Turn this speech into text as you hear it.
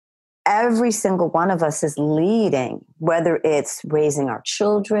every single one of us is leading, whether it's raising our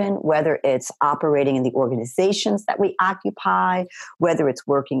children, whether it's operating in the organizations that we occupy, whether it's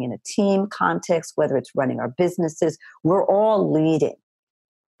working in a team context, whether it's running our businesses, we're all leading.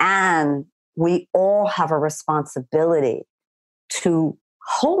 And we all have a responsibility to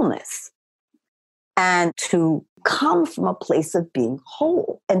wholeness and to come from a place of being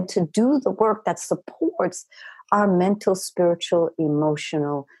whole and to do the work that supports our mental, spiritual,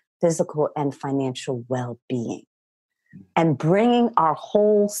 emotional, physical, and financial well-being, and bringing our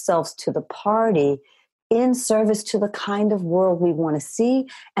whole selves to the party in service to the kind of world we want to see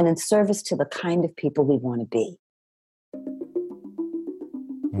and in service to the kind of people we want to be.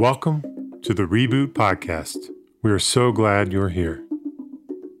 Welcome to the Reboot Podcast. We are so glad you're here.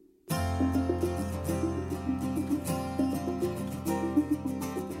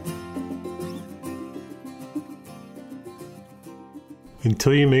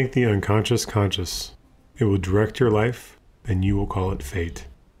 Until you make the unconscious conscious, it will direct your life and you will call it fate.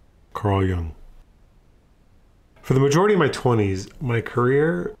 Carl Jung. For the majority of my 20s, my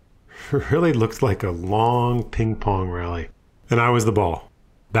career really looked like a long ping pong rally. And I was the ball.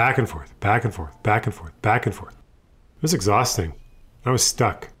 Back and forth, back and forth, back and forth, back and forth. It was exhausting. I was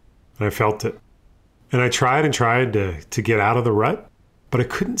stuck and I felt it. And I tried to get out of the rut, but I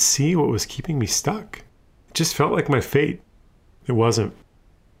couldn't see what was keeping me stuck. It just felt like my fate. It wasn't.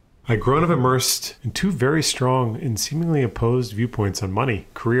 I'd grown up immersed in two very strong and seemingly opposed viewpoints on money,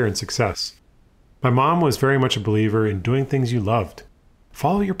 career, and success. My mom was very much a believer in doing things you loved.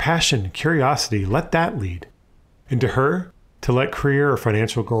 Follow your passion, curiosity, let that lead. And to her, to let career or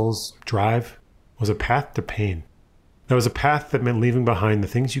financial goals drive was a path to pain. That was a path that meant leaving behind the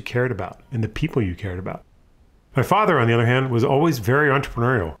things you cared about and the people you cared about. My father, on the other hand, was always very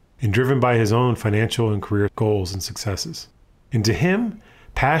entrepreneurial and driven by his own financial and career goals and successes. And to him,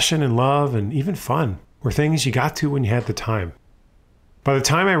 passion and love and even fun were things you got to when you had the time. By the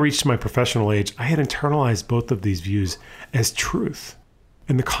time I reached my professional age, I had internalized both of these views as truth.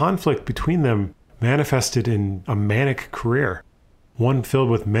 And the conflict between them manifested in a manic career, one filled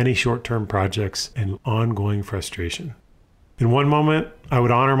with many short-term projects and ongoing frustration. In one moment, I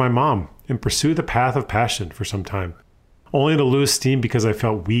would honor my mom and pursue the path of passion for some time, only to lose steam because I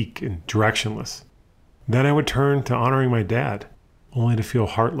felt weak and directionless. Then I would turn to honoring my dad, only to feel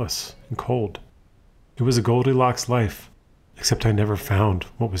heartless and cold. It was a Goldilocks life, except I never found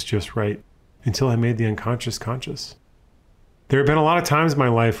what was just right until I made the unconscious conscious. There have been a lot of times in my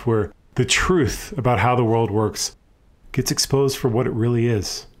life where the truth about how the world works gets exposed for what it really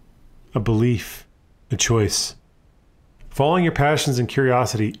is, a belief, a choice. Following your passions and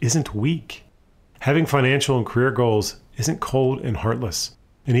curiosity isn't weak. Having financial and career goals isn't cold and heartless.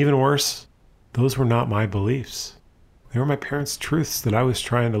 And even worse, those were not my beliefs. They were my parents' truths that I was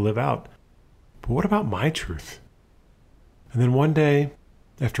trying to live out. But what about my truth? And then one day,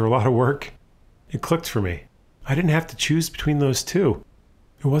 after a lot of work, it clicked for me. I didn't have to choose between those two.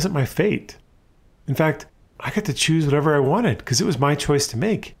 It wasn't my fate. In fact, I got to choose whatever I wanted because it was my choice to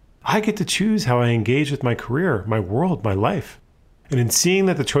make. I get to choose how I engage with my career, my world, my life. And in seeing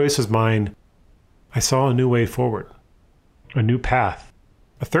that the choice was mine, I saw a new way forward, a new path,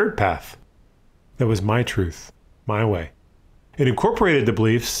 a third path. That was my truth, my way. It incorporated the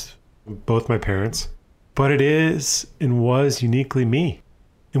beliefs of both my parents, but it is and was uniquely me.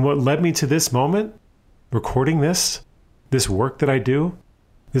 And what led me to this moment, recording this work that I do,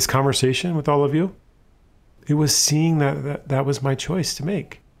 this conversation with all of you, it was seeing that was my choice to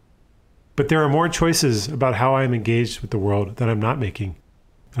make. But there are more choices about how I'm engaged with the world that I'm not making.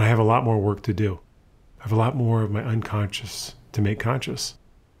 And I have a lot more work to do. I have a lot more of my unconscious to make conscious.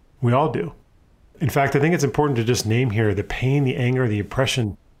 We all do. In fact, I think it's important to just name here the pain, the anger, the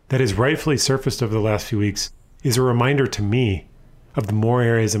oppression that has rightfully surfaced over the last few weeks is a reminder to me of the more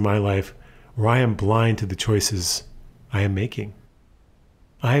areas in my life where I am blind to the choices I am making.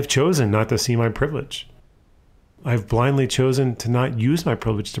 I have chosen not to see my privilege. I have blindly chosen to not use my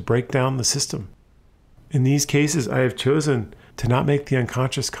privilege to break down the system. In these cases, I have chosen to not make the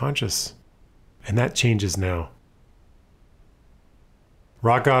unconscious conscious, and that changes now.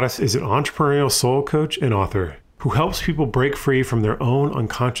 Rha Goddess is an entrepreneurial soul coach and author who helps people break free from their own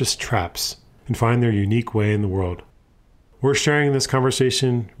unconscious traps and find their unique way in the world. We're sharing this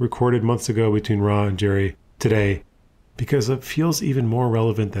conversation recorded months ago between Rha and Jerry today because it feels even more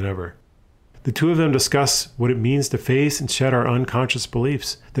relevant than ever. The two of them discuss what it means to face and shed our unconscious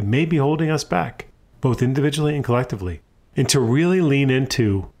beliefs that may be holding us back, both individually and collectively, and to really lean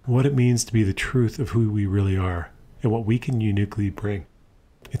into what it means to be the truth of who we really are and what we can uniquely bring.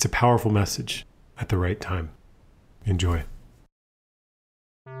 It's a powerful message at the right time. Enjoy.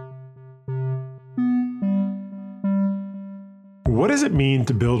 does it mean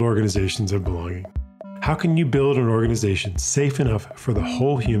to build organizations of belonging? How can you build an organization safe enough for the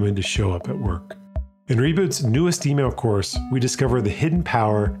whole human to show up at work? In Reboot's newest email course, we discover the hidden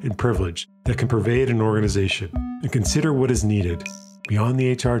power and privilege that can pervade an organization and consider what is needed beyond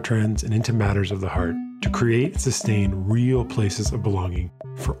the HR trends and into matters of the heart to create and sustain real places of belonging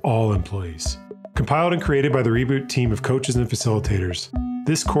for all employees. Compiled and created by the Reboot team of coaches and facilitators,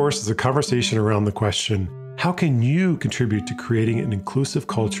 this course is a conversation around the question, how can you contribute to creating an inclusive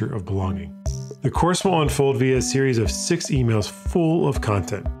culture of belonging? The course will unfold via a series of 6 emails full of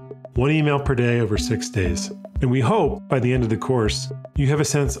content, 1 email per day over 6 days. And we hope by the end of the course, you have a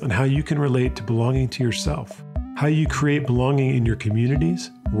sense on how you can relate to belonging to yourself, how you create belonging in your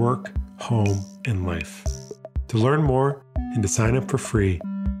communities, work, home, and life. To learn more and to sign up for free,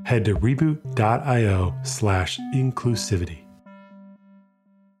 head to reboot.io/inclusivity.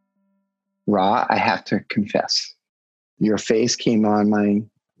 Rha, I have to confess, your face came on my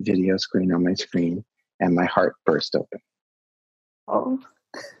video screen on my screen and my heart burst open. Oh.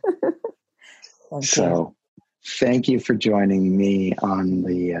 Thank you for joining me on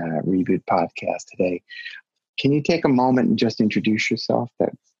the Reboot podcast today. Can you take a moment and just introduce yourself?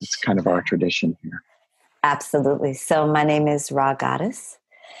 That's kind of our tradition here. Absolutely. So my name is Rha Goddess,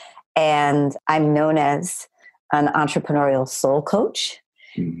 and I'm known as an entrepreneurial soul coach.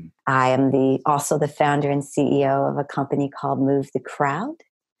 Mm-hmm. I am also the founder and CEO of a company called Move the Crowd.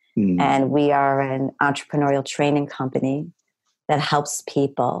 Mm-hmm. And we are an entrepreneurial training company that helps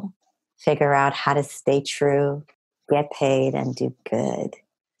people figure out how to stay true, get paid, and do good.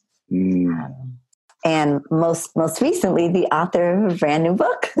 And most recently, the author of a brand new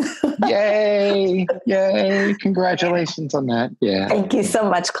book. Yay! Congratulations on that. Yeah. Thank you so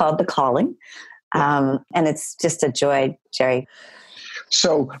much, called The Calling. And it's just a joy, Jerry.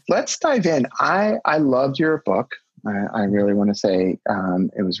 So let's dive in. I loved your book. I really want to say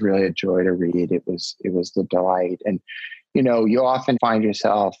it was really a joy to read. It was the delight. And, you often find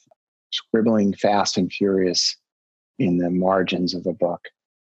yourself scribbling fast and furious in the margins of a book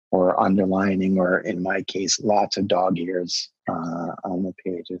or underlining, or in my case, lots of dog ears on the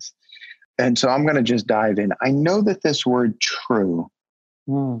pages. And so I'm going to just dive in. I know that this word true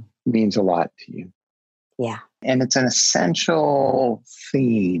means a lot to you. Yeah. And it's an essential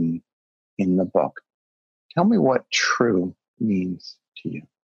theme in the book. Tell me what true means to you.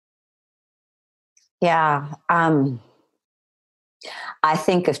 Yeah. I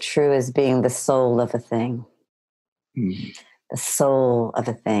think of true as being the soul of a thing. The soul of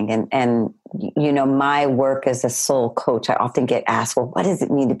a thing. And my work as a soul coach, I often get asked, well, what does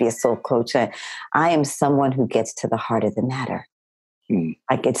it mean to be a soul coach? I am someone who gets to the heart of the matter.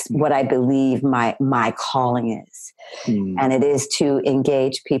 Like it's what I believe my calling is. And it is to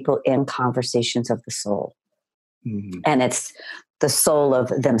engage people in conversations of the soul. And it's the soul of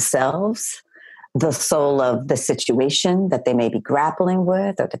themselves, the soul of the situation that they may be grappling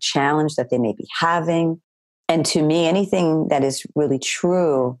with, or the challenge that they may be having. And to me, anything that is really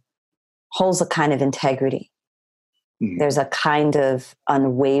true holds a kind of integrity. There's a kind of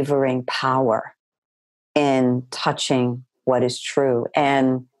unwavering power in touching what is true,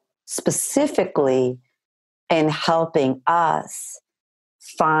 and specifically in helping us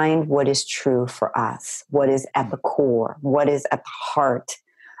find what is true for us, what is at the core, what is at the heart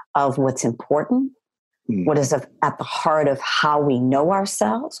of what's important, what is at the heart of how we know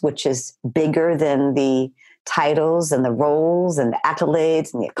ourselves, which is bigger than the titles and the roles and the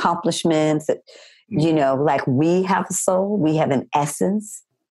accolades and the accomplishments. That, like we have a soul, we have an essence.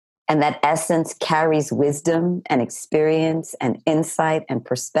 And that essence carries wisdom and experience and insight and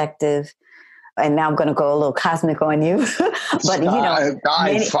perspective. And now I'm going to go a little cosmic on you. But, many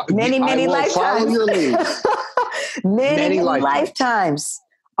lifetimes. many lifetimes.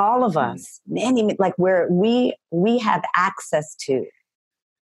 All of us. Where we have access to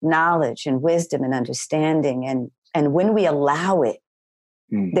knowledge and wisdom and understanding. And when we allow it,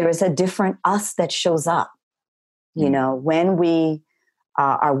 there is a different us that shows up. When we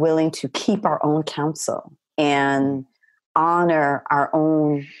are willing to keep our own counsel and honor our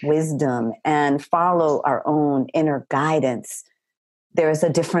own wisdom and follow our own inner guidance, there is a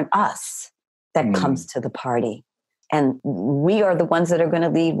different us that comes to the party. And we are the ones that are going to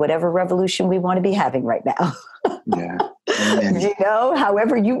lead whatever revolution we want to be having right now. Yeah.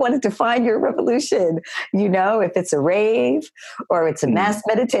 However you want to define your revolution, if it's a rave or it's a mass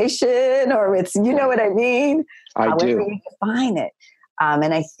meditation or it's, what I mean? However you define it.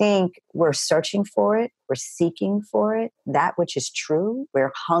 And I think we're searching for it. We're seeking for it. That which is true.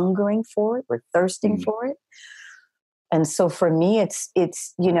 We're hungering for it. We're thirsting for it. And so for me, it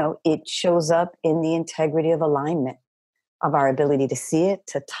shows up in the integrity of alignment. of our ability to see it,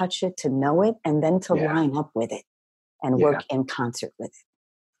 to touch it, to know it, and then to Yeah. line up with it and Yeah. work in concert with it.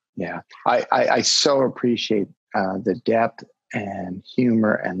 Yeah. I so appreciate the depth and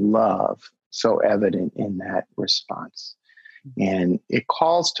humor and love so evident in that response. And it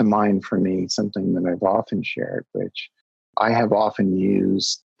calls to mind for me something that I've often shared, which I have often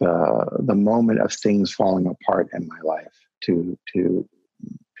used the moment of things falling apart in my life to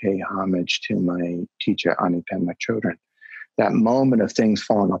pay homage to my teacher, Ani Pema Chodron. That moment of things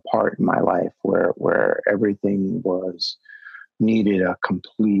falling apart in my life where everything needed a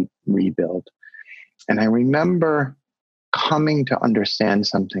complete rebuild. And I remember coming to understand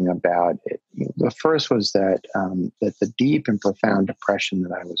something about it. The first was that the deep and profound depression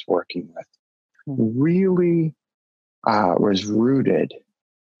that I was working with really was rooted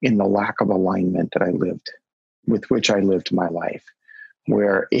in the lack of alignment that with which I lived my life,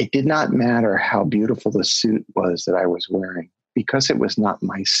 where it did not matter how beautiful the suit was that I was wearing, because it was not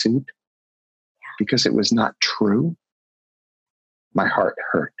my suit, because it was not true, my heart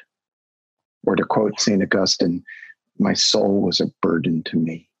hurt. Or to quote St. Augustine, my soul was a burden to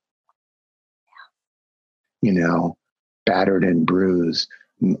me. Battered and bruised,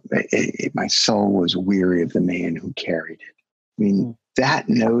 my soul was weary of the man who carried it. I mean, that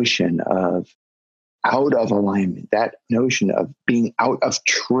notion of out of alignment, that notion of being out of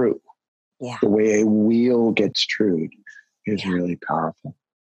true, the way a wheel gets trued, is really powerful.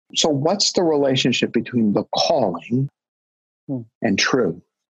 So what's the relationship between the calling and true?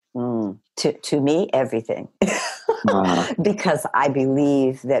 To me, everything. Because I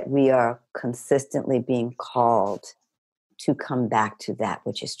believe that we are consistently being called to come back to that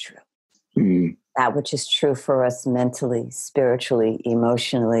which is true. That which is true for us mentally, spiritually,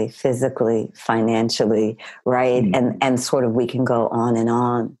 emotionally, physically, financially, right? And sort of we can go on and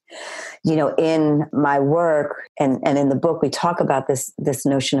on. In my work and in the book, we talk about this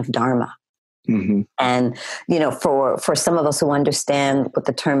notion of dharma. And, for some of us who understand what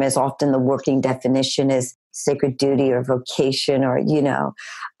the term is, often the working definition is sacred duty or vocation or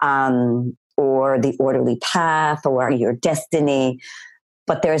the orderly path or your destiny.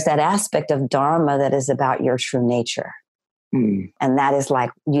 But there's that aspect of dharma that is about your true nature. And that is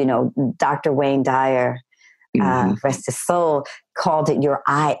like, Dr. Wayne Dyer, rest his soul, called it your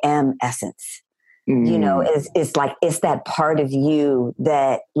I am essence. It's like, it's that part of you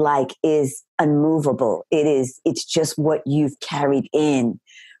that like is unmovable. It's just what you've carried in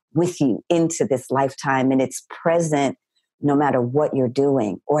with you into this lifetime. And it's present no matter what you're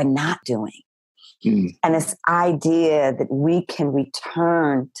doing or not doing. And this idea that we can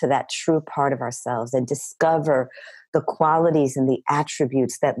return to that true part of ourselves and discover the qualities and the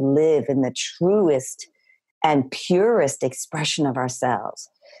attributes that live in the truest and purest expression of ourselves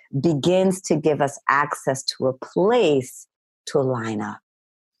begins to give us access to a place to line up,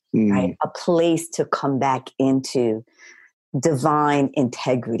 right? A place to come back into divine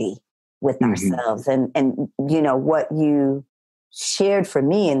integrity with ourselves. And what you shared for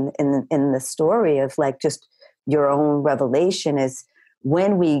me in the story of like just your own revelation is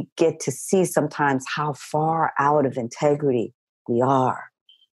when we get to see sometimes how far out of integrity we are.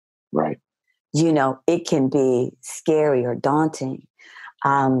 Right. It can be scary or daunting.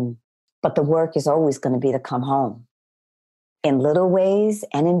 But the work is always going to be to come home in little ways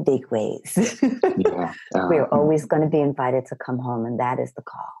and in big ways. We're always going to be invited to come home. And that is the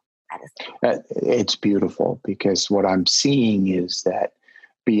call. It's beautiful because what I'm seeing is that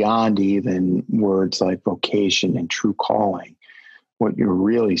beyond even words like vocation and true calling, what you're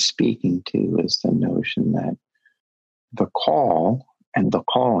really speaking to is the notion that the call and the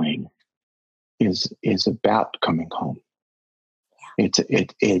calling is about coming home. It's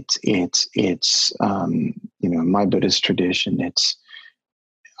my Buddhist tradition,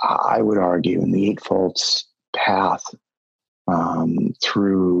 I would argue, in the Eightfold Path,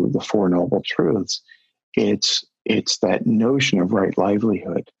 through the Four Noble Truths, it's that notion of right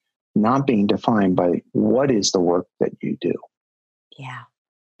livelihood not being defined by what is the work that you do. Yeah.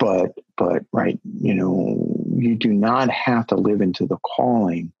 But right, you do not have to live into the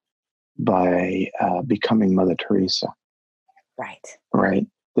calling by becoming Mother Teresa. Right.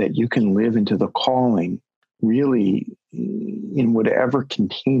 That you can live into the calling really in whatever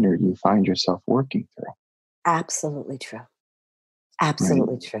container you find yourself working through. Absolutely true.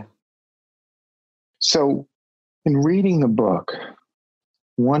 Absolutely true. So in reading the book,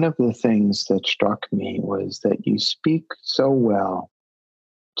 one of the things that struck me was that you speak so well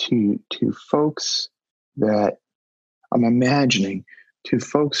to folks that I'm imagining, to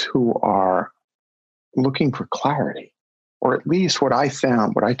folks who are looking for clarity. or at least what I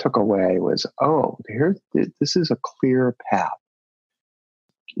found, what I took away was, this is a clear path.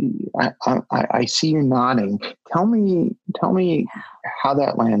 I see you nodding. Tell me how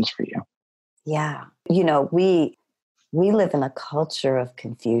that lands for you. Yeah. We live in a culture of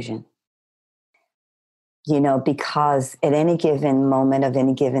confusion, because at any given moment of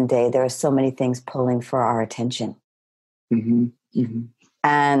any given day, there are so many things pulling for our attention. Mm-hmm. Mm-hmm.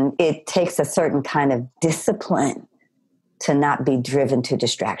 And it takes a certain kind of discipline to not be driven to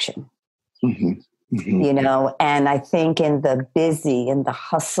distraction. Mm-hmm. Mm-hmm. And I think in the busy and the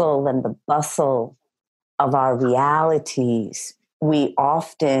hustle and the bustle of our realities, we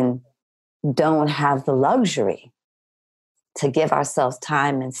often don't have the luxury to give ourselves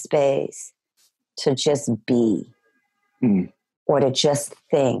time and space to just be, or to just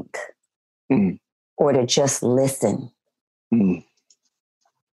think, or to just listen.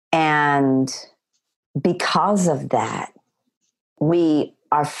 And because of that, we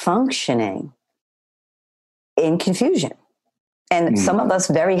are functioning in confusion. And some of us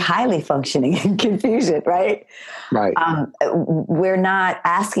very highly functioning in confusion, right? Right. We're not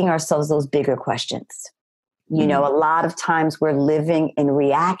asking ourselves those bigger questions. A lot of times we're living in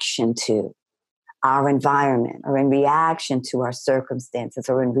reaction to our environment, or in reaction to our circumstances,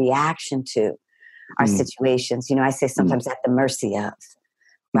 or in reaction to our situations. I say sometimes at the mercy of,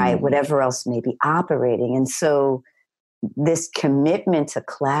 right? Whatever else may be operating. And so this commitment to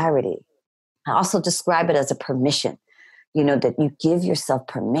clarity, I also describe it as a permission, that you give yourself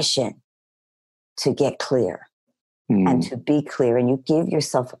permission to get clear and to be clear. And you give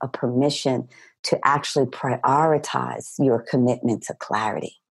yourself a permission to actually prioritize your commitment to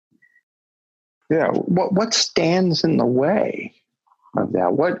clarity. Yeah. What stands in the way of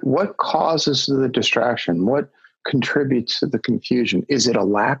that? What causes the distraction? What contributes to the confusion? Is it a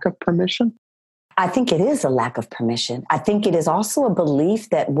lack of permission? I think it is a lack of permission. I think it is also a belief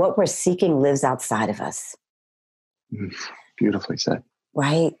that what we're seeking lives outside of us. Beautifully said.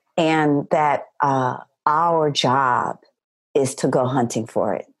 Right? And that our job is to go hunting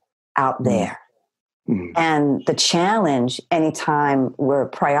for it out there. And the challenge anytime we're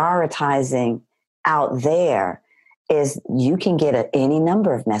prioritizing out there is you can get any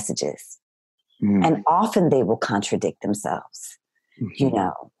number of messages. And often they will contradict themselves.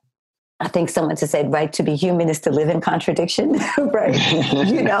 I think someone just said, right, to be human is to live in contradiction, right?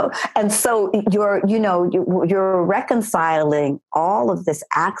 And so you're reconciling all of this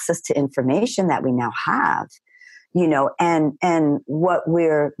access to information that we now have, and what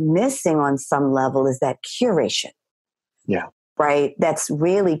we're missing on some level is that curation. Yeah. Right? That's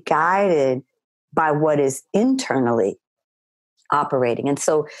really guided by what is internally operating. And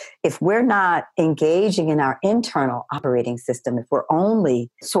so if we're not engaging in our internal operating system, if we're only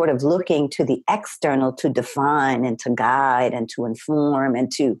sort of looking to the external to define and to guide and to inform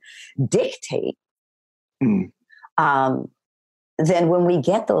and to dictate, then when we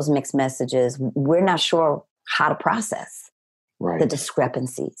get those mixed messages, we're not sure how to process the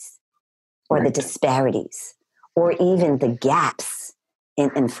discrepancies or the disparities or even the gaps in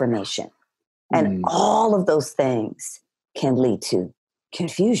information. And all of those things can lead to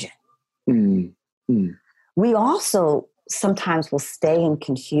confusion. We also sometimes will stay in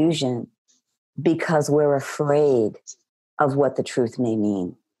confusion because we're afraid of what the truth may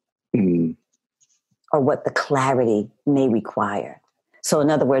mean or what the clarity may require. So in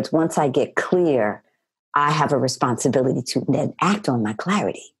other words, once I get clear, I have a responsibility to then act on my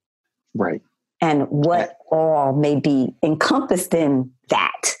clarity. Right. And what all may be encompassed in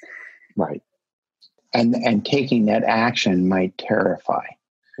that. Right. And taking that action might terrify.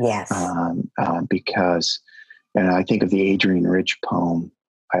 Yes. Because, I think of the Adrienne Rich poem.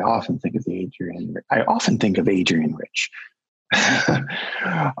 I often think of Adrienne Rich.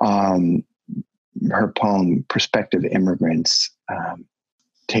 Her poem, Prospective Immigrants,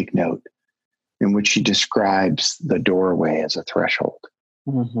 Take Note, in which she describes the doorway as a threshold.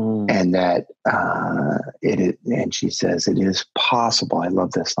 And that and she says, it is possible. I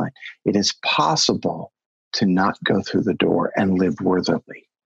love this line. It is possible to not go through the door and live worthily.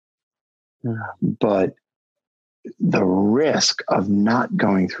 But the risk of not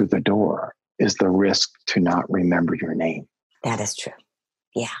going through the door is the risk to not remember your name. That is true.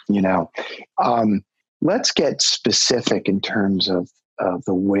 Yeah. Let's get specific in terms of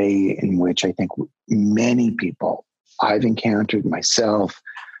the way in which I think many people I've encountered, myself,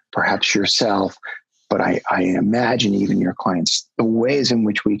 perhaps yourself, but I imagine even your clients, the ways in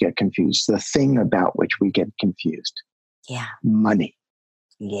which we get confused, the thing about which we get confused. Yeah. Money.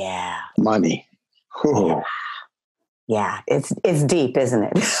 Yeah. Money. Oh. Yeah, it's deep, isn't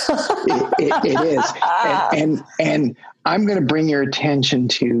it? It is. And I'm going to bring your attention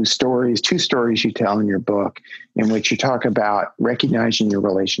to two stories you tell in your book, in which you talk about recognizing your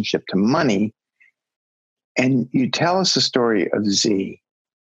relationship to money. And you tell us the story of Z.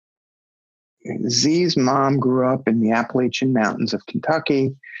 Z's mom grew up in the Appalachian Mountains of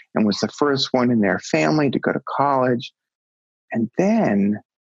Kentucky and was the first one in their family to go to college. And then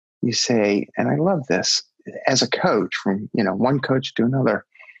you say, and I love this, as a coach, from one coach to another,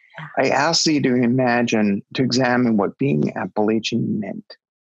 I asked you to examine what being Appalachian meant,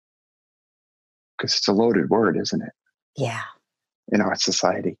 because it's a loaded word, isn't it? Yeah. In our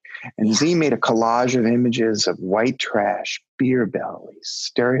society. And Z made a collage of images of white trash, beer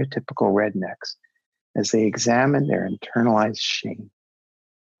bellies, stereotypical rednecks, as they examined their internalized shame.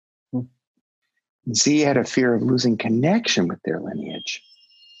 Z had a fear of losing connection with their lineage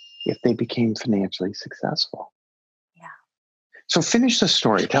if they became financially successful. Yeah. So finish the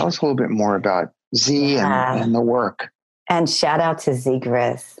story. Tell us a little bit more about Z and the work. And shout out to Z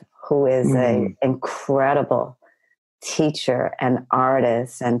Gris, who is an incredible teacher and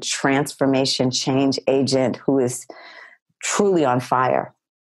artist and transformation change agent who is truly on fire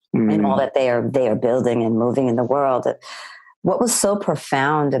in all that they are building and moving in the world. What was so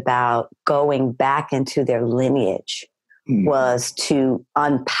profound about going back into their lineage was to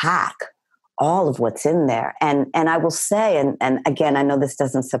unpack all of what's in there. And I will say, and again, I know this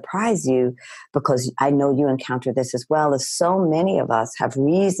doesn't surprise you because I know you encounter this as well, as so many of us have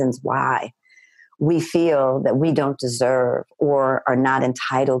reasons why we feel that we don't deserve or are not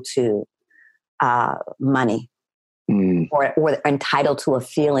entitled to money or entitled to a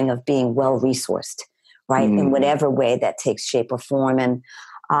feeling of being well-resourced, right? In whatever way that takes shape or form. And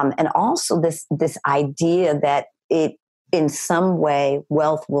also this idea that in some way,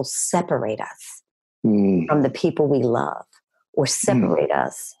 wealth will separate us from the people we love or separate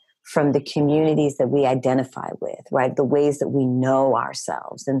us from the communities that we identify with, right? The ways that we know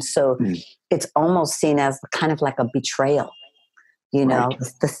ourselves. And so it's almost seen as kind of like a betrayal, Right.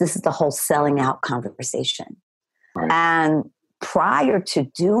 This is the whole selling out conversation. Right. And prior to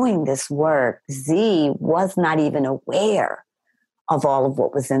doing this work, Z was not even aware of all of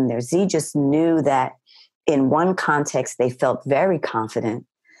what was in there. Z just knew that in one context, they felt very confident.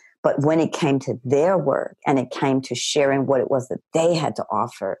 But when it came to their work and it came to sharing what it was that they had to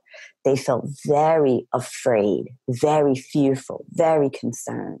offer, they felt very afraid, very fearful, very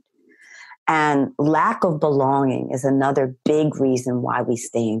concerned. And lack of belonging is another big reason why we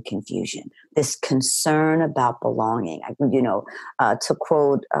stay in confusion. This concern about belonging. To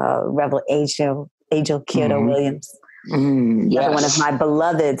quote Rebel Angel Kyoto Williams, another one of my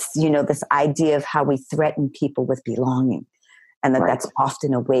beloveds, this idea of how we threaten people with belonging. And that's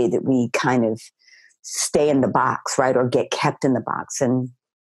often a way that we kind of stay in the box, right? Or get kept in the box. And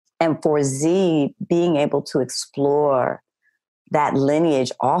for Z, being able to explore that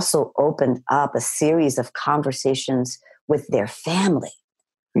lineage also opened up a series of conversations with their family,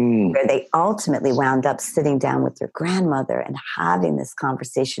 where they ultimately wound up sitting down with their grandmother and having this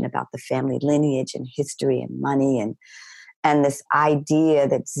conversation about the family lineage and history and money and this idea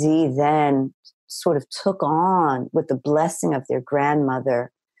that Z then sort of took on, with the blessing of their grandmother,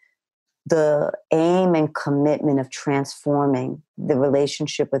 the aim and commitment of transforming the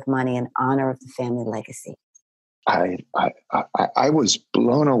relationship with money in honor of the family legacy. I was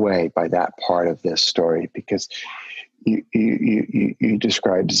blown away by that part of this story, because you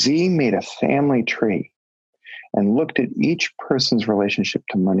described Z made a family tree and looked at each person's relationship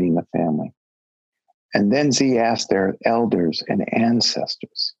to money in the family. And then Z asked their elders and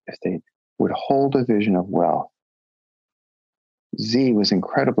ancestors if they would hold a vision of wealth. Z was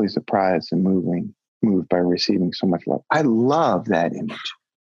incredibly surprised and moved by receiving so much love. I love that image.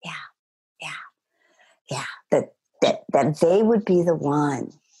 Yeah. That they would be the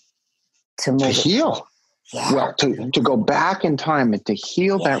one to move to heal. Yeah. Well, to go back in time and to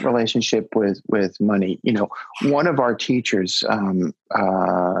heal that relationship with money. One of our teachers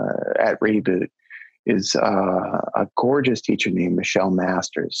at Reboot is a gorgeous teacher named Michelle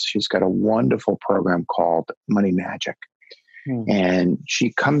Masters. She's got a wonderful program called Money Magic. And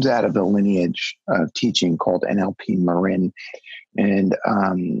she comes out of the lineage of teaching called NLP Marin and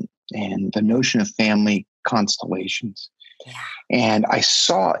the notion of family constellations. Yeah. And I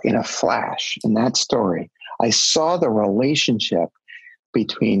saw in a flash in that story, I saw the relationship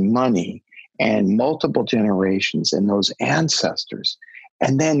between money and multiple generations and those ancestors.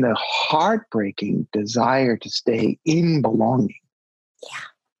 And then the heartbreaking desire to stay in belonging. Yeah.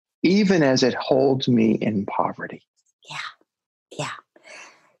 Even as it holds me in poverty. Yeah.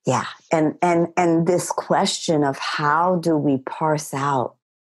 Yeah. And this question of how do we parse out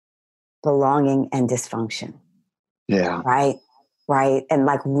belonging and dysfunction? Yeah. Right. Right. And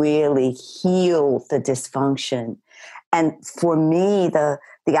like really heal the dysfunction. And for me, the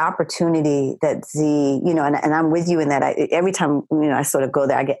opportunity that and I'm with you in that. Every time I sort of go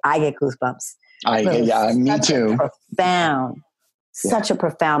there, I get goosebumps. Me too. Such a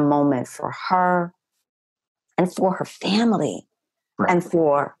profound moment for her and for her family, right. and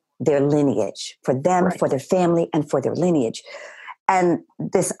for their lineage, for them, right. for their family, and for their lineage, and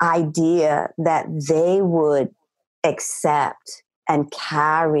this idea that they would accept and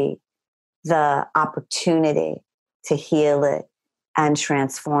carry the opportunity to heal it and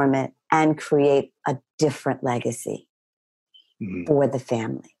transform it and create a different legacy for the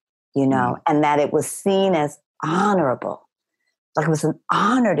family, and that it was seen as honorable. Like it was an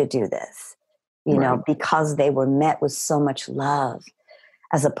honor to do this, because they were met with so much love,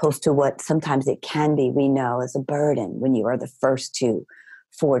 as opposed to what sometimes it can be, we know, as a burden when you are the first to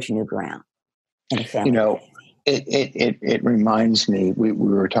forge new ground in a family. It reminds me, we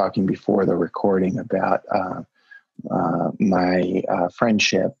were talking before the recording about my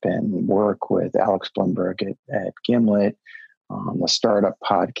friendship and work with Alex Blumberg at Gimlet, the startup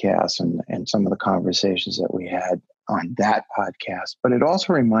podcast, and some of the conversations that we had on that podcast. But it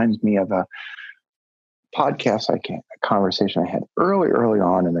also reminds me of a conversation I had early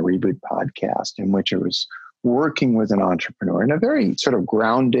on in the Reboot Podcast, in which I was working with an entrepreneur in a very sort of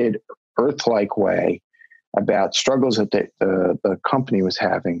grounded, earth-like way about struggles that the company was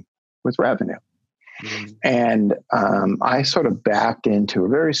having with revenue. And I sort of backed into a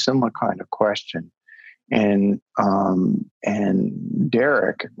very similar kind of question. And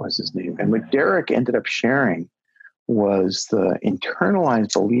Derek was his name. And what Derek ended up sharing was the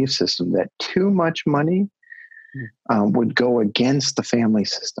internalized belief system that too much money would go against the family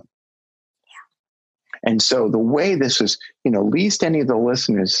system. Yeah. And so the way this is, least any of the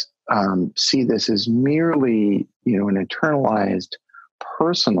listeners see this as merely, an internalized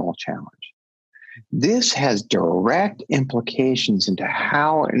personal challenge. This has direct implications into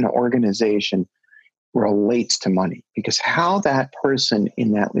how an organization relates to money, because how that person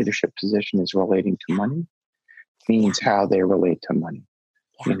in that leadership position is relating to money means how they relate to money.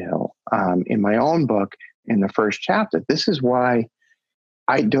 Yeah. In my own book, in the first chapter, this is why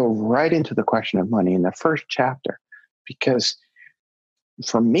I dove right into the question of money in the first chapter, because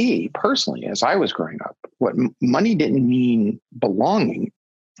for me personally, as I was growing up, what money didn't mean belonging,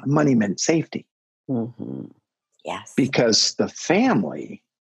 money meant safety. Mm-hmm. Yes. Because the family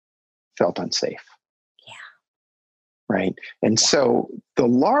felt unsafe. Yeah. Right. And so the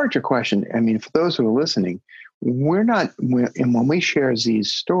larger question, for those who are listening, and when we share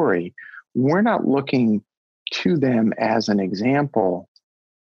Z's story, we're not looking to them as an example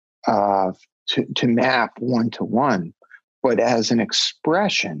of to map one-to-one, but as an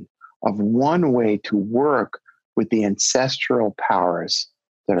expression of one way to work with the ancestral powers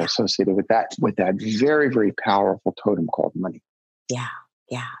that are associated with that very, very powerful totem called money. Yeah,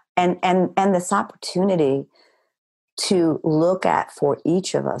 yeah. And this opportunity to look at for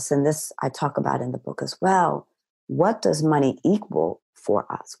each of us, and this I talk about in the book as well, what does money equal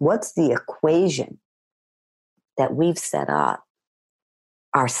for us? What's the equation that we've set up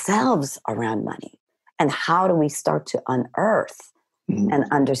ourselves around money? And how do we start to unearth and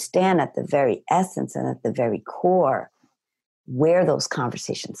understand at the very essence and at the very core where those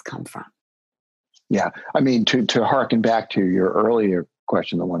conversations come from? Yeah. To harken back to your earlier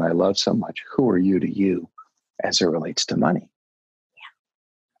question, the one I love so much, who are you to you as it relates to money?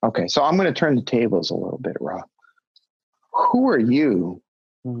 Yeah. Okay. So I'm going to turn the tables a little bit, Rha. Who are you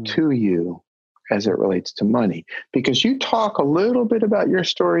to you as it relates to money? Because you talk a little bit about your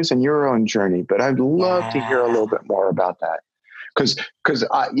stories and your own journey, but I'd love to hear a little bit more about that. Because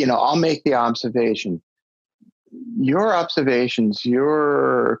I'll make the observation. Your observations,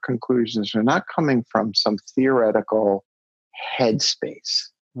 your conclusions are not coming from some theoretical headspace.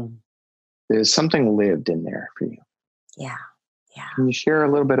 There's something lived in there for you. Yeah, yeah. Can you share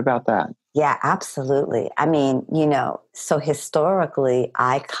a little bit about that? Yeah, absolutely. So historically,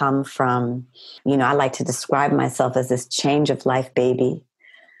 I come from, I like to describe myself as this change of life baby,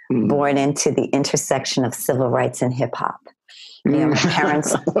 born into the intersection of civil rights and hip hop. My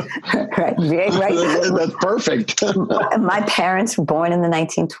parents, right? That's perfect. My parents were born in the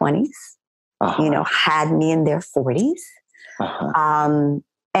 1920s, had me in their 40s.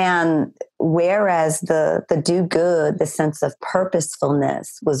 And whereas the do good, the sense of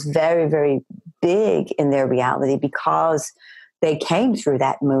purposefulness was very, very big in their reality because they came through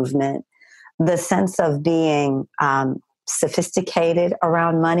that movement, the sense of being sophisticated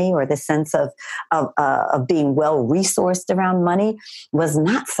around money, or the sense of being well resourced around money, was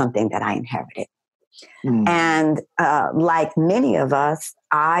not something that I inherited. And like many of us,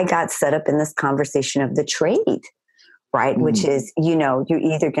 I got set up in this conversation of the trade, right? Which is, you're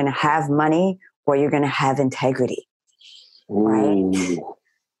either going to have money or you're going to have integrity, right?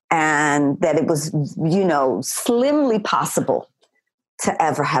 And that it was, slimly possible to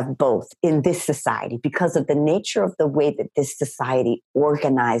ever have both in this society because of the nature of the way that this society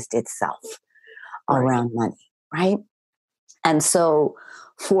organized itself around money, right? And so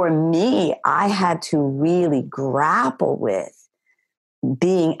for me, I had to really grapple with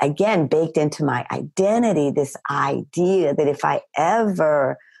being, again, baked into my identity, this idea that if I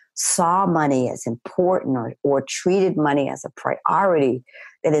ever saw money as important or treated money as a priority,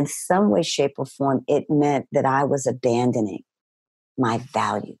 that in some way, shape, or form, it meant that I was abandoning my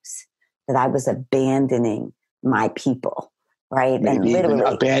values, that I was abandoning my people, right? Maybe and literally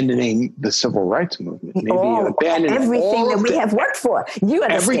even abandoning the civil rights movement. Maybe abandoning everything that we have worked for. You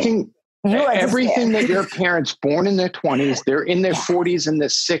understand. Everything that your parents, born in their 20s, they're in their 40s and their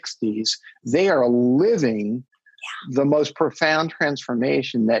 60s, they are living the most profound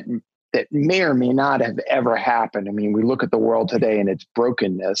transformation that may or may not have ever happened. I mean, we look at the world today and its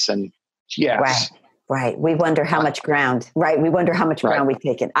brokenness, and yes. Right. We wonder how much ground, right? We wonder how much ground we've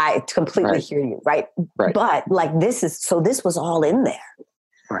taken. I completely hear you, right? But like this was all in there.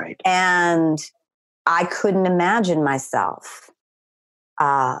 Right. And I couldn't imagine myself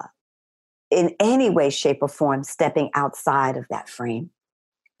in any way, shape, or form stepping outside of that frame.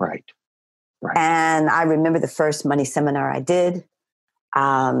 Right. And I remember the first money seminar I did.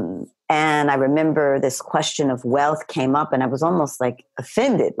 And I remember this question of wealth came up, and I was almost like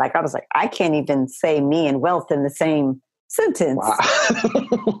offended. Like I was like, I can't even say me and wealth in the same sentence. Wow.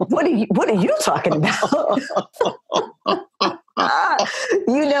 What are you talking about?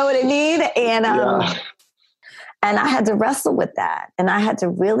 You know what I mean? And and I had to wrestle with that. And I had to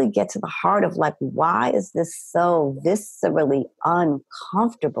really get to the heart of like, why is this so viscerally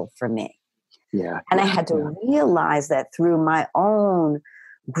uncomfortable for me? Yeah. And I had to realize that through my own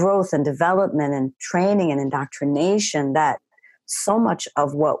growth and development and training and indoctrination, that so much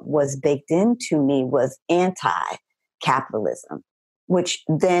of what was baked into me was anti-capitalism, which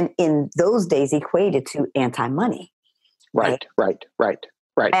then in those days equated to anti-money. Right.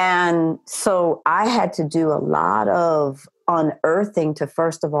 And so I had to do a lot of unearthing to,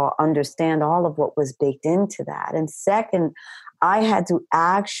 first of all, understand all of what was baked into that. And second, I had to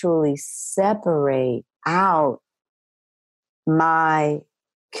actually separate out my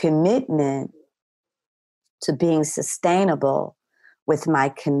commitment to being sustainable with my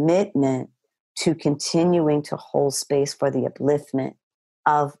commitment to continuing to hold space for the upliftment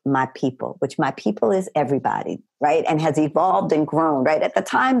of my people, which my people is everybody, right? And has evolved and grown, right? At the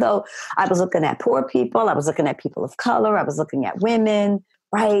time, though, I was looking at poor people. I was looking at people of color. I was looking at women,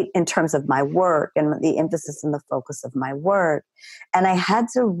 right? In terms of my work and the emphasis and the focus of my work. And I had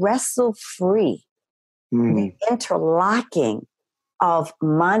to wrestle free the interlocking of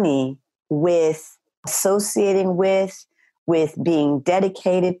money with associating with being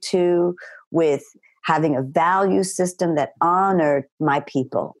dedicated to, with having a value system that honored my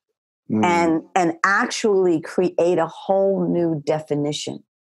people, and actually create a whole new definition.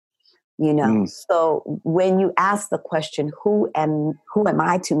 So when you ask the question, who am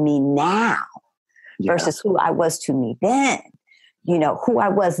I to me now versus who I was to me then, who I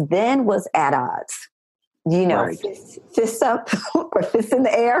was then was at odds. Fists up or fists in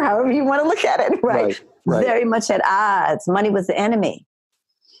the air, however you want to look at it, right? Very much at odds. Money was the enemy.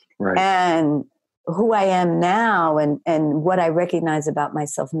 Right. And who I am now and what I recognize about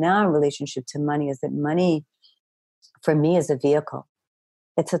myself now in relationship to money is that money, for me, is a vehicle.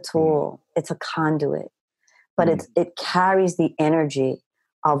 It's a tool. It's a conduit. But it carries the energy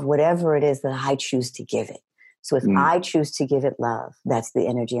of whatever it is that I choose to give it. So if I choose to give it love, that's the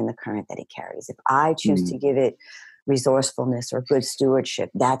energy and the current that it carries. If I choose to give it resourcefulness or good stewardship,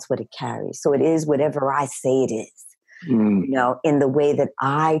 that's what it carries. So it is whatever I say it is, in the way that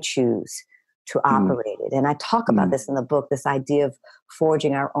I choose to operate it. And I talk about this in the book, this idea of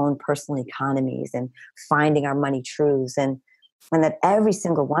forging our own personal economies and finding our money truths. And that every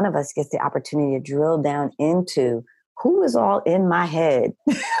single one of us gets the opportunity to drill down into who is all in my head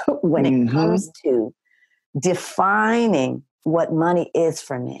when it comes to defining what money is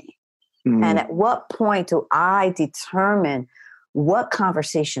for me. And at what point do I determine what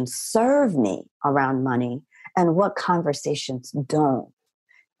conversations serve me around money and what conversations don't?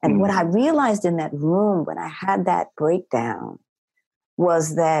 And what I realized in that room when I had that breakdown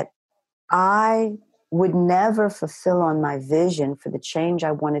was that I would never fulfill on my vision for the change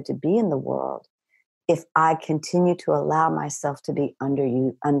I wanted to be in the world if I continue to allow myself to be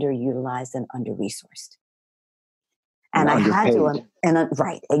underutilized and under-resourced. And I had to,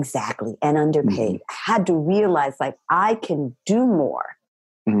 right, exactly, and underpaid. I had to realize, like, I can do more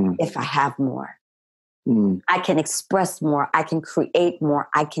if I have more. I can express more. I can create more.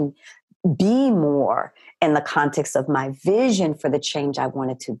 I can be more in the context of my vision for the change I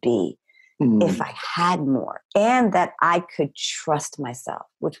wanted to be if I had more. And that I could trust myself,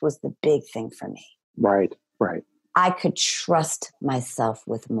 which was the big thing for me. Right, right. I could trust myself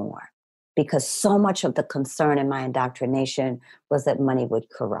with more, because so much of the concern in my indoctrination was that money would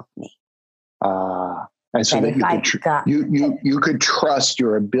corrupt me. And so that you could trust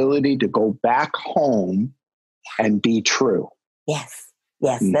your ability to go back home and be true. Yes.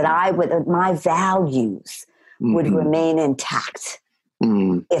 That my values would remain intact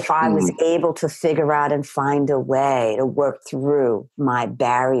if I was able to figure out and find a way to work through my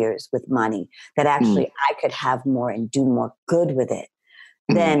barriers with money, that actually I could have more and do more good with it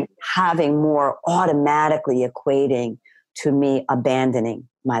than having more automatically equating to me abandoning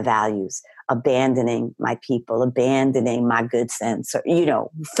my values, abandoning my people, abandoning my good sense, or,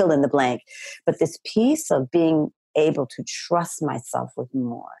 fill in the blank. But this piece of being able to trust myself with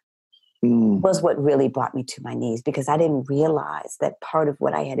more was what really brought me to my knees, because I didn't realize that part of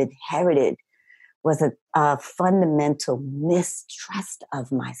what I had inherited was a fundamental mistrust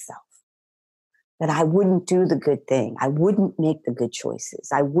of myself, that I wouldn't do the good thing. I wouldn't make the good choices.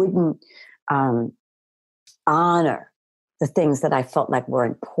 I wouldn't honor the things that I felt like were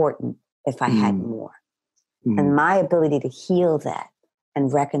important if I had more. And my ability to heal that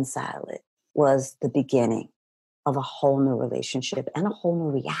and reconcile it was the beginning of a whole new relationship and a whole new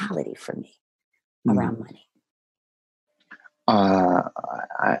reality for me around money.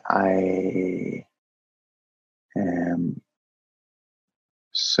 I am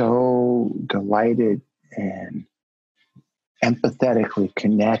so delighted and empathetically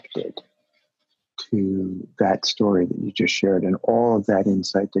connected to that story that you just shared and all of that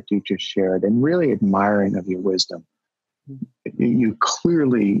insight that you just shared, and really admiring of your wisdom. You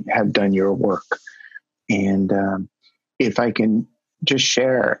clearly have done your work. And if I can just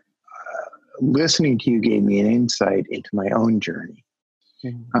share, listening to you gave me an insight into my own journey.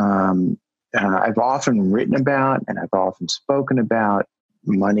 I've often written about, and I've often spoken about,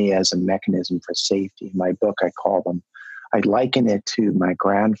 money as a mechanism for safety. In my book, I liken it to my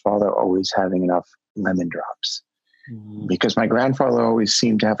grandfather always having enough lemon drops. Because my grandfather always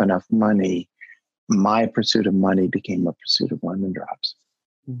seemed to have enough money, my pursuit of money became a pursuit of lemon drops.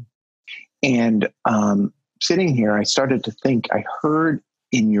 And sitting here, I started to think, I heard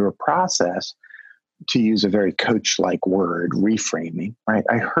in your process, to use a very coach-like word, reframing, right?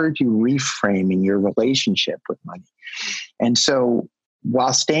 I heard you reframing your relationship with money. And so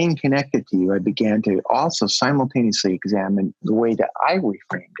while staying connected to you, I began to also simultaneously examine the way that I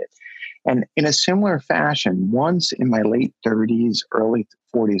reframed it. And in a similar fashion, once in my late 30s, early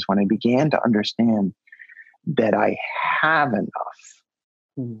 40s, when I began to understand that I have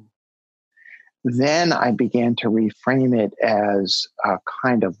enough, then I began to reframe it as a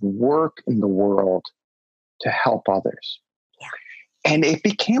kind of work in the world to help others. Yeah. And it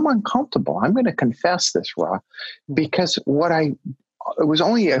became uncomfortable. I'm going to confess this, Rha, because it was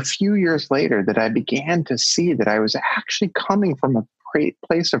only a few years later that I began to see that I was actually coming from a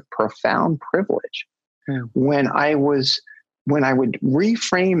place of profound privilege. When I would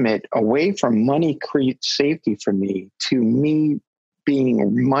reframe it away from money creates safety for me to me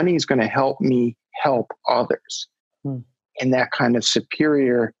being money is going to help me help others in that kind of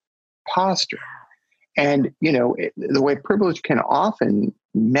superior posture. And, the way privilege can often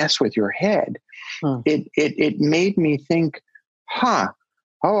mess with your head, it made me think,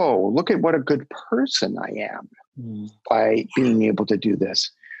 look at what a good person I am by being able to do this.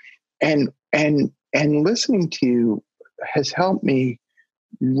 And listening to you has helped me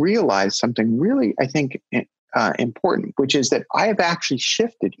realize something really, I think, important, which is that I have actually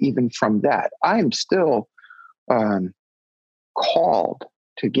shifted even from that. I am still called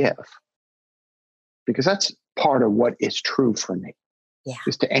to give, because that's part of what is true for me,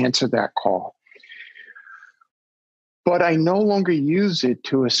 is to answer that call. But I no longer use it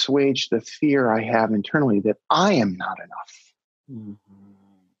to assuage the fear I have internally that I am not enough.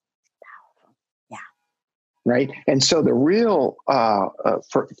 Right. And so the real,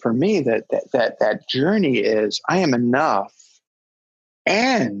 for me, that journey is I am enough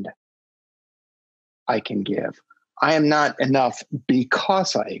and I can give. I am not enough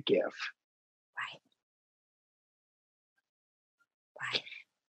because I give.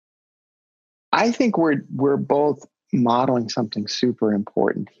 I think we're both modeling something super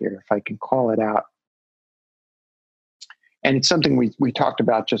important here, if I can call it out. And it's something we talked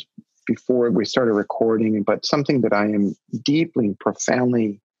about just before we started recording, but something that I am deeply and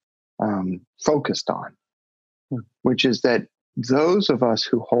profoundly focused on, which is that those of us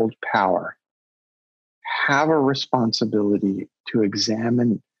who hold power have a responsibility to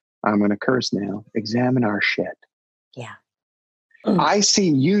examine, I'm going to curse now, examine our shit. Yeah. I see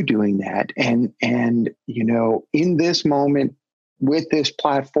you doing that. And, in this moment, with this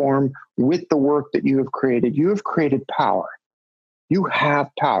platform, with the work that you have created power. You have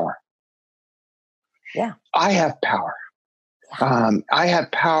power. Yeah. I have power. I have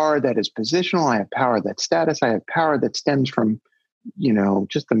power that is positional. I have power that's status. I have power that stems from,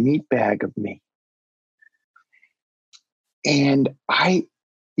 just the meat bag of me. And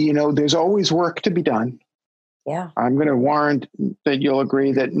there's always work to be done. Yeah. I'm going to warrant that you'll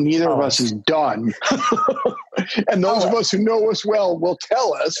agree that neither of us is done. And those of us who know us well will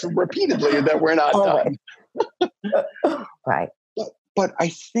tell us repeatedly that we're not done. Right. But I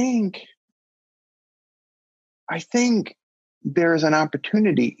think there's an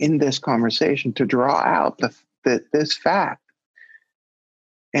opportunity in this conversation to draw out this fact.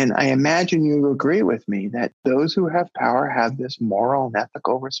 And I imagine you agree with me that those who have power have this moral and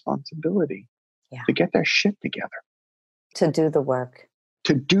ethical responsibility to get their shit together. To do the work.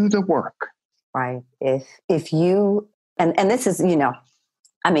 Right. If you, and this is, you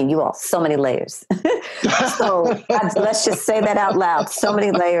all, so many layers. So let's just say that out loud. So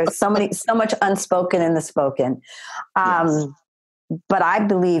many layers, so much unspoken in the spoken. Yes. But I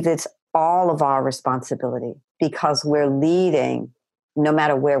believe it's all of our responsibility because we're leading no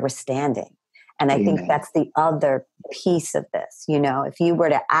matter where we're standing. And I think that's the other piece of this. If you were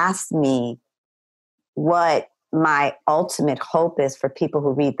to ask me what my ultimate hope is for people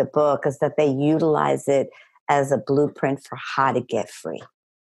who read the book is that they utilize it as a blueprint for how to get free.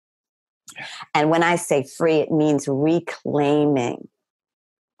 And when I say free, it means reclaiming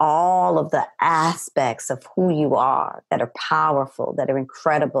all of the aspects of who you are that are powerful, that are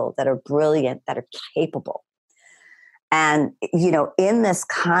incredible, that are brilliant, that are capable. And, in this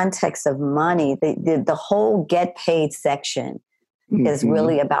context of money, the whole get paid section is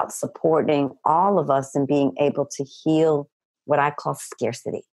really about supporting all of us and being able to heal what I call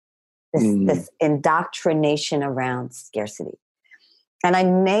scarcity, this indoctrination around scarcity. And I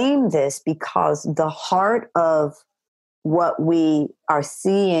name this because the heart of what we are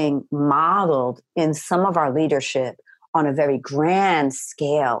seeing modeled in some of our leadership on a very grand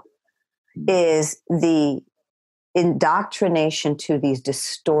scale is the indoctrination to these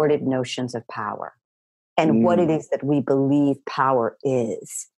distorted notions of power and what it is that we believe power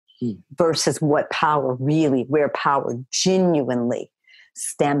is versus what power really, where power genuinely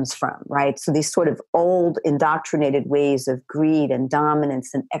stems from, right? So these sort of old indoctrinated ways of greed and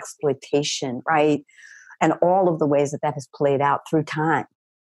dominance and exploitation, right? And all of the ways that has played out through time.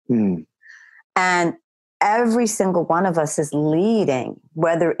 And every single one of us is leading,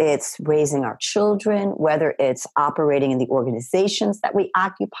 whether it's raising our children, whether it's operating in the organizations that we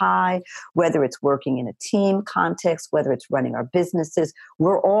occupy, whether it's working in a team context, whether it's running our businesses,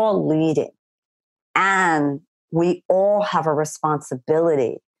 we're all leading. And we all have a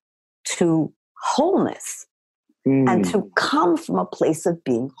responsibility to wholeness and to come from a place of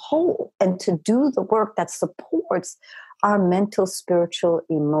being whole and to do the work that supports our mental, spiritual,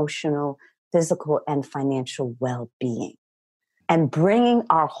 emotional, physical, and financial well-being, and bringing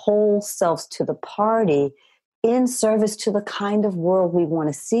our whole selves to the party in service to the kind of world we want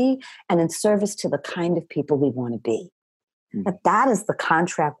to see and in service to the kind of people we want to be. That is the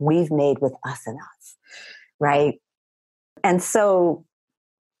contract we've made with us and us, right? And so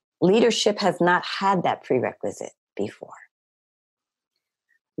leadership has not had that prerequisite before.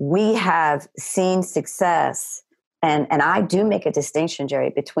 We have seen success, and I do make a distinction, Jerry,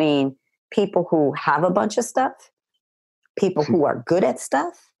 between people who have a bunch of stuff, people who are good at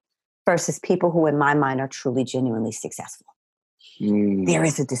stuff, versus people who, in my mind, are truly, genuinely successful. There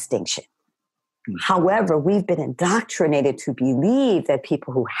is a distinction. However, we've been indoctrinated to believe that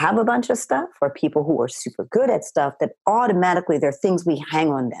people who have a bunch of stuff or people who are super good at stuff, that automatically there are things we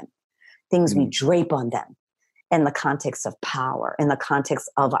hang on them, things we drape on them in the context of power, in the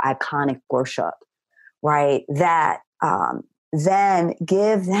context of iconic worship, right? That then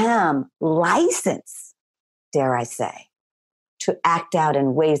give them license, dare I say, to act out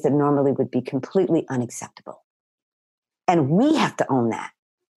in ways that normally would be completely unacceptable. And we have to own that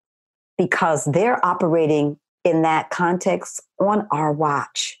because they're operating in that context on our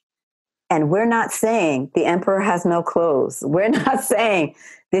watch. And we're not saying the emperor has no clothes. We're not saying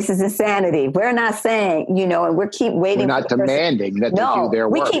This is insanity. We're not saying, and we keep waiting. We're not demanding that they do their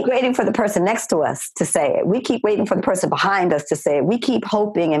work. We keep waiting for the person next to us to say it. We keep waiting for the person behind us to say it. We keep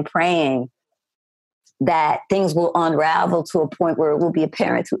hoping and praying that things will unravel to a point where it will be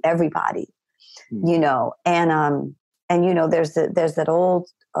apparent to everybody, and there's that old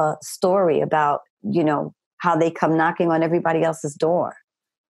story about, how they come knocking on everybody else's door,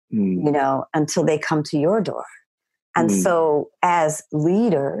 until they come to your door. And so as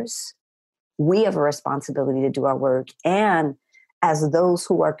leaders, we have a responsibility to do our work. And as those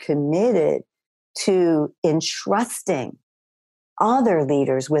who are committed to entrusting other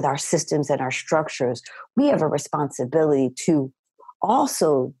leaders with our systems and our structures, we have a responsibility to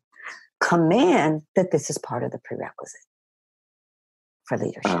also command that this is part of the prerequisite for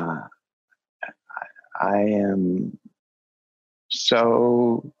leadership. I am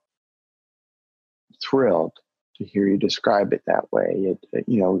so thrilled to hear you describe it that way.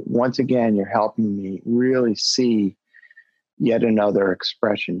 Once again, you're helping me really see yet another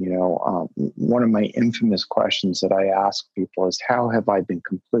expression. One of my infamous questions that I ask people is, how have I been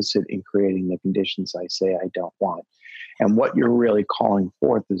complicit in creating the conditions I say I don't want? And what you're really calling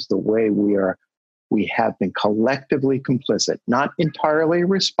forth is the way we have been collectively complicit, not entirely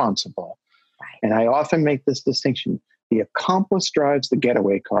responsible. Right. And I often make this distinction. The accomplice drives the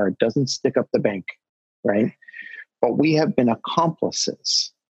getaway car, doesn't stick up the bank, right? But we have been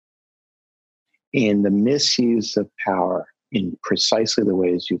accomplices in the misuse of power in precisely the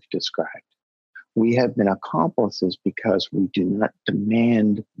ways you've described. We have been accomplices because we do not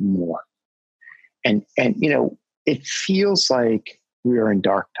demand more. And it feels like we are in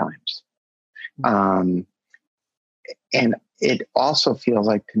dark times. And it also feels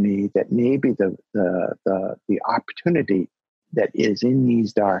like to me that maybe the opportunity that is in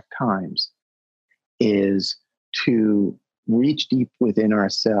these dark times is to reach deep within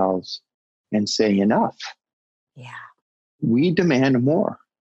ourselves and say, enough. Yeah. We demand more.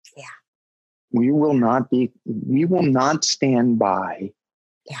 Yeah. We will not stand by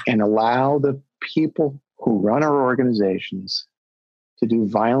and allow the people who run our organizations to do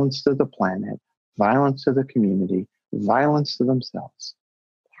violence to the planet, violence to the community, violence to themselves.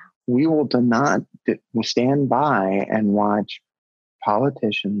 Yeah. We will not stand by and watch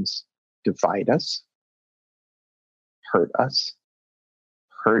politicians divide us,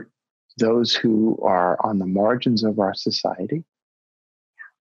 hurt those who are on the margins of our society,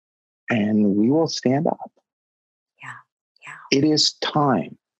 and we will stand up. Yeah. It is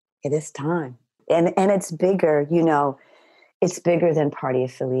time. It is time. And it's bigger, it's bigger than party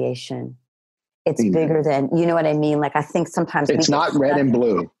affiliation. It's bigger than, you know what I mean? Like, I think sometimes it's not red and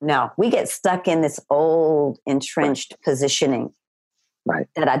blue. No, we get stuck in this old entrenched positioning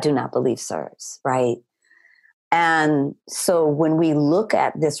that I do not believe serves, right? And so when we look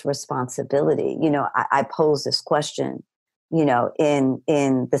at this responsibility, I pose this question, in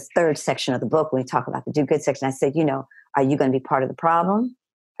the third section of the book, when we talk about the do good section, I said, are you going to be part of the problem?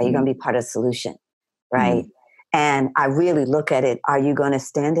 Are you going to be part of the solution? Right. And I really look at it. Are you going to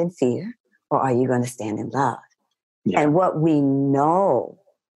stand in fear or are you going to stand in love? Yeah. And what we know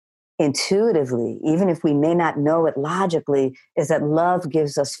intuitively, even if we may not know it logically, is that love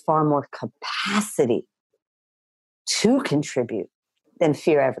gives us far more capacity to contribute than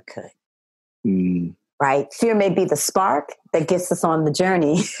fear ever could. Right? Fear may be the spark that gets us on the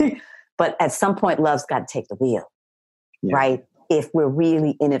journey, but at some point, love's got to take the wheel, right? If we're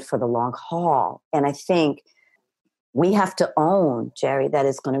really in it for the long haul. And I think we have to own, Jerry, that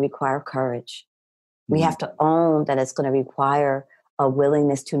it's going to require courage. We have to own that it's going to require a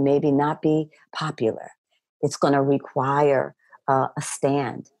willingness to maybe not be popular. It's going to require a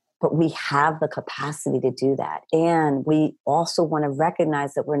stand. But we have the capacity to do that. And we also want to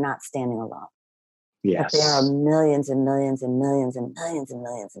recognize that we're not standing alone. Yes. That there are millions and millions and millions and millions and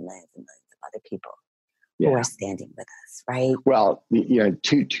millions and millions and millions of other people who are standing with us, right? Well,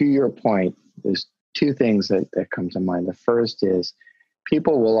 to your point, there's two things that come to mind. The first is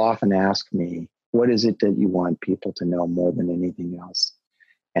people will often ask me, what is it that you want people to know more than anything else?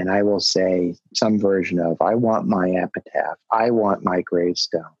 And I will say some version of, I want my epitaph. I want my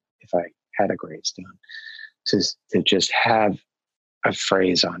gravestone, if I had a gravestone, to just have a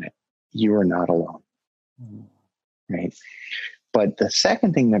phrase on it. You are not alone. Right? But the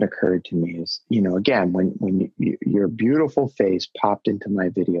second thing that occurred to me is, again, when your beautiful face popped into my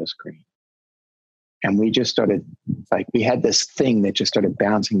video screen, and we just started, we had this thing that just started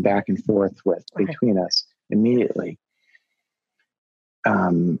bouncing back and forth between us immediately.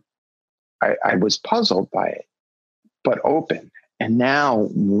 I was puzzled by it, but open. And now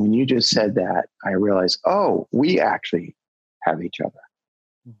when you just said that, I realized, we actually have each other.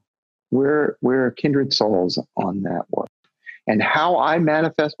 we're kindred souls on that work. And how I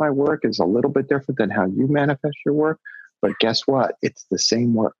manifest my work is a little bit different than how you manifest your work. But guess what? It's the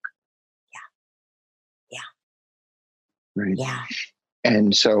same work. Yeah. Right. Yeah.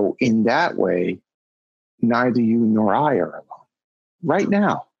 And so in that way, neither you nor I are alone right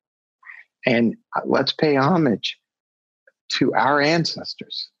now. And let's pay homage to our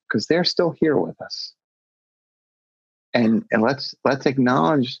ancestors because they're still here with us. And let's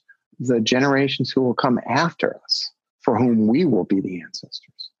acknowledge the generations who will come after us, for whom we will be the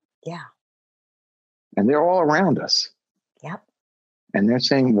ancestors. Yeah. And they're all around us. Yep. And they're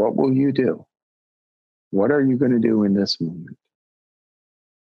saying, what will you do? What are you going to do in this moment?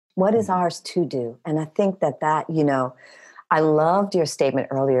 What is ours to do? And I think that, I loved your statement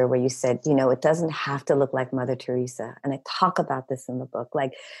earlier where you said, it doesn't have to look like Mother Teresa. And I talk about this in the book.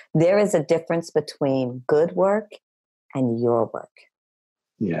 Like, there is a difference between good work and your work.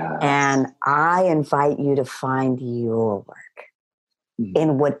 Yeah. And I invite you to find your work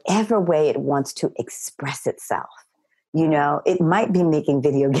in whatever way it wants to express itself. It might be making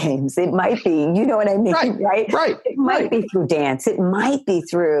video games. It might be, you know what I mean? Right. It might be through dance. It might be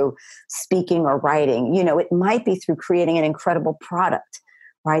through speaking or writing. It might be through creating an incredible product,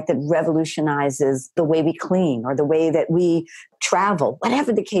 right? That revolutionizes the way we clean or the way that we travel,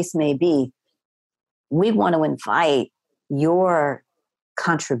 whatever the case may be. We want to invite your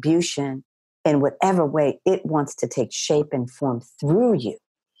contribution in whatever way it wants to take shape and form through you.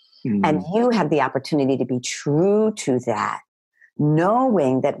 And you have the opportunity to be true to that,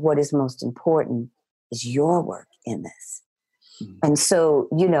 knowing that what is most important is your work in this. And so,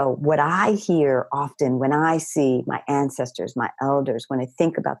 what I hear often when I see my ancestors, my elders, when I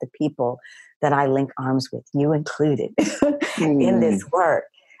think about the people that I link arms with, you included, in this work,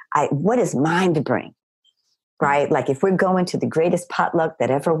 what is mine to bring? Right? Like if we're going to the greatest potluck that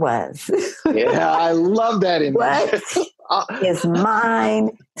ever was. Yeah, I love that image. What is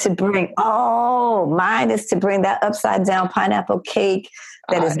mine to bring? Oh, mine is to bring that upside down pineapple cake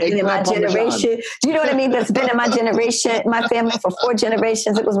that has been in my generation. Do you know what I mean? That's been in my generation, my family for 4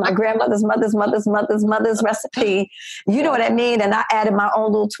 generations. It was my grandmother's mother's recipe. You know what I mean? And I added my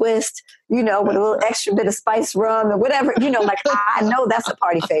own little twist, with a little extra bit of spice rum or whatever. Like I know that's a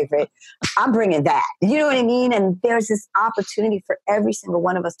party favorite. I'm bringing that. You know what I mean? And there's this opportunity for every single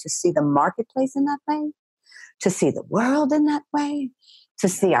one of us to see the marketplace in that way, to see the world in that way, to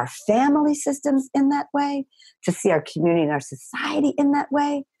see our family systems in that way, to see our community and our society in that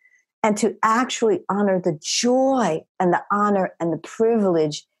way, and to actually honor the joy and the honor and the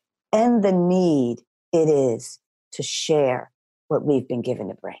privilege and the need it is to share what we've been given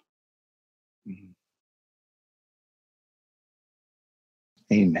to bring.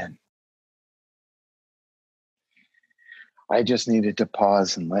 Amen. I just needed to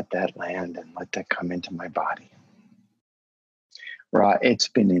pause and let that land and let that come into my body. Rha, it's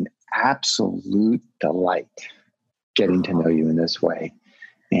been an absolute delight getting to know you in this way.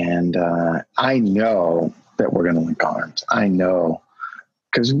 And I know that we're going to link arms. I know.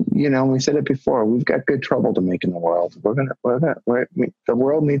 Because, we said it before, we've got good trouble to make in the world. The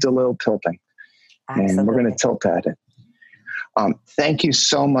world needs a little tilting. Absolutely. And we're going to tilt at it. Thank you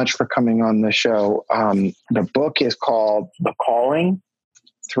so much for coming on the show. The book is called The Calling,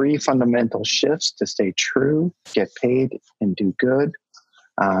 3 Fundamental Shifts to Stay True, Get Paid, and Do Good.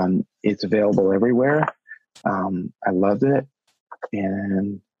 It's available everywhere. I loved it,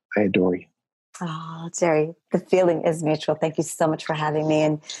 and I adore you. Oh, Jerry, the feeling is mutual. Thank you so much for having me.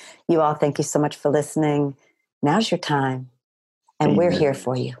 And you all, thank you so much for listening. Now's your time. And We're here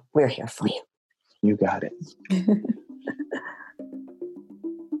for you. We're here for you. You got it.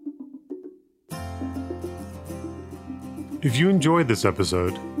 If you enjoyed this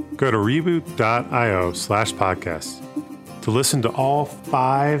episode, go to reboot.io/podcast to listen to all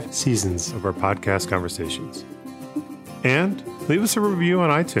 5 seasons of our podcast conversations. And leave us a review on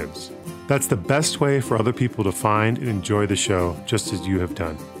iTunes. That's the best way for other people to find and enjoy the show, just as you have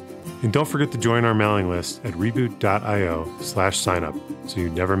done. And don't forget to join our mailing list at reboot.io/signup so you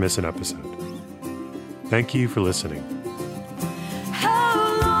never miss an episode. Thank you for listening.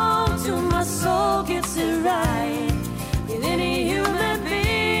 How long till my soul gets it right? Will any human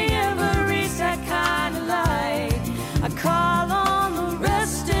being ever reach that kind of light? I call on the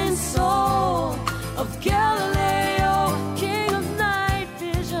resting soul of Galileo, king of night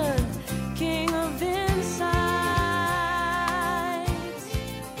vision, king of insight.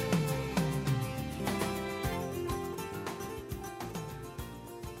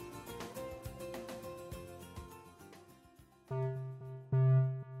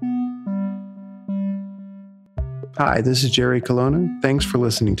 Hi, this is Jerry Colonna. Thanks for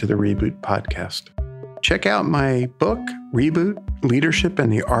listening to the Reboot Podcast. Check out my book, Reboot, Leadership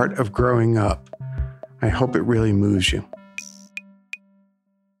and the Art of Growing Up. I hope it really moves you.